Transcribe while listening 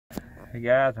Hey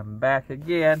guys, I'm back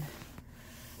again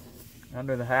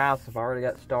under the house. I've already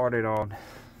got started on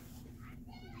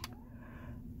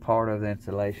part of the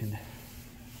insulation.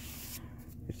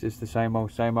 It's just the same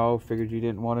old. Figured you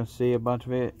didn't want to see a bunch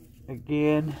of it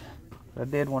again. But I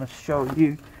did want to show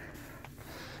you.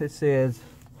 It says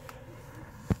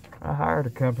I hired a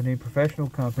company, professional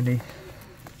company,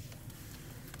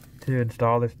 to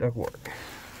install this ductwork.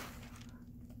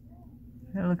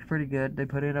 It looks pretty good. They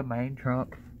put in a main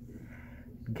trunk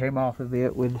and came off of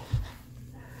it with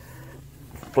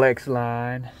flex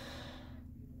line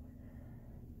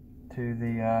to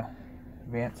the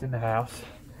vents in the house.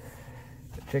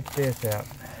 But check this out.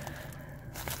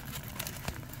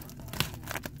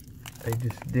 They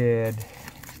just did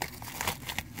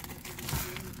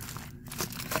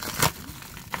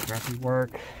crappy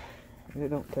work. It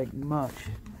don't take much.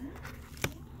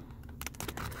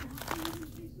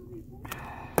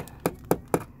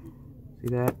 See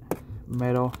that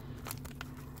metal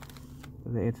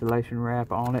with the insulation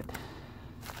wrap on it.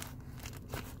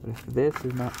 But if this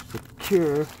is not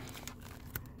secure,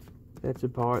 that's the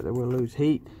part that will lose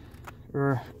heat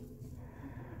or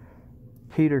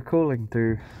cooling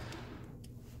through.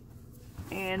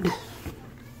 And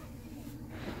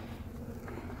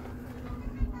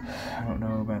I don't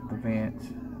know about the vents.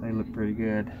 They look pretty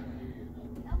good.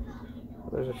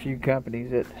 There's a few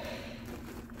companies that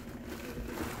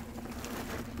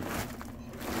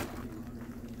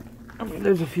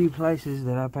there's a few places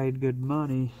that I paid good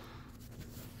money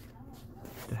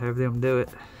to have them do it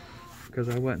because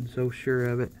I wasn't so sure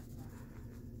of it.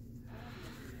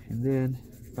 And then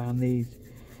find these.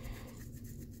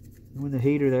 When the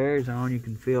heater there is on, you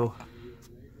can feel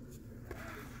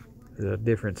the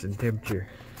difference in temperature.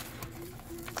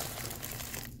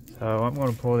 So I'm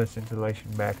going to pull this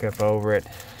insulation back up over it.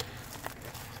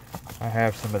 I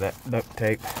have some of that duct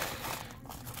tape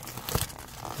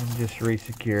and just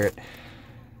re-secure it.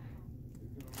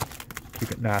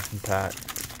 Keep it nice and tight.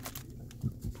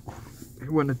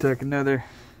 It wouldn't have taken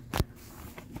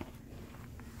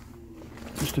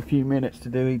just a few minutes to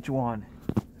do each one.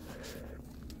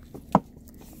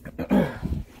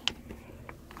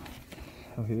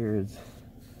 So here is,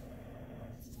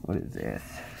 what is this?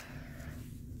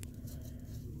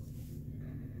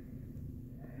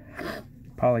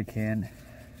 Polycan,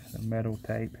 some metal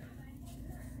tape.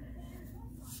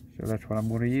 So that's what I'm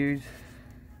going to use.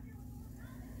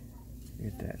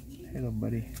 Get that. Hello,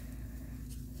 buddy.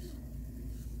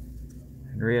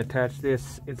 And reattach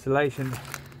this insulation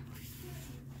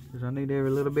because I need every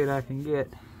little bit I can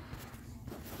get.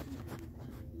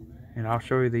 And I'll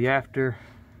show you the after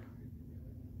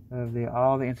of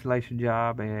all the insulation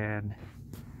job and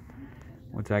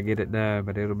once I get it done,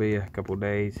 but it'll be a couple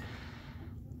days.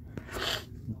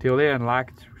 Until then, like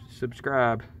and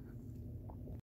subscribe.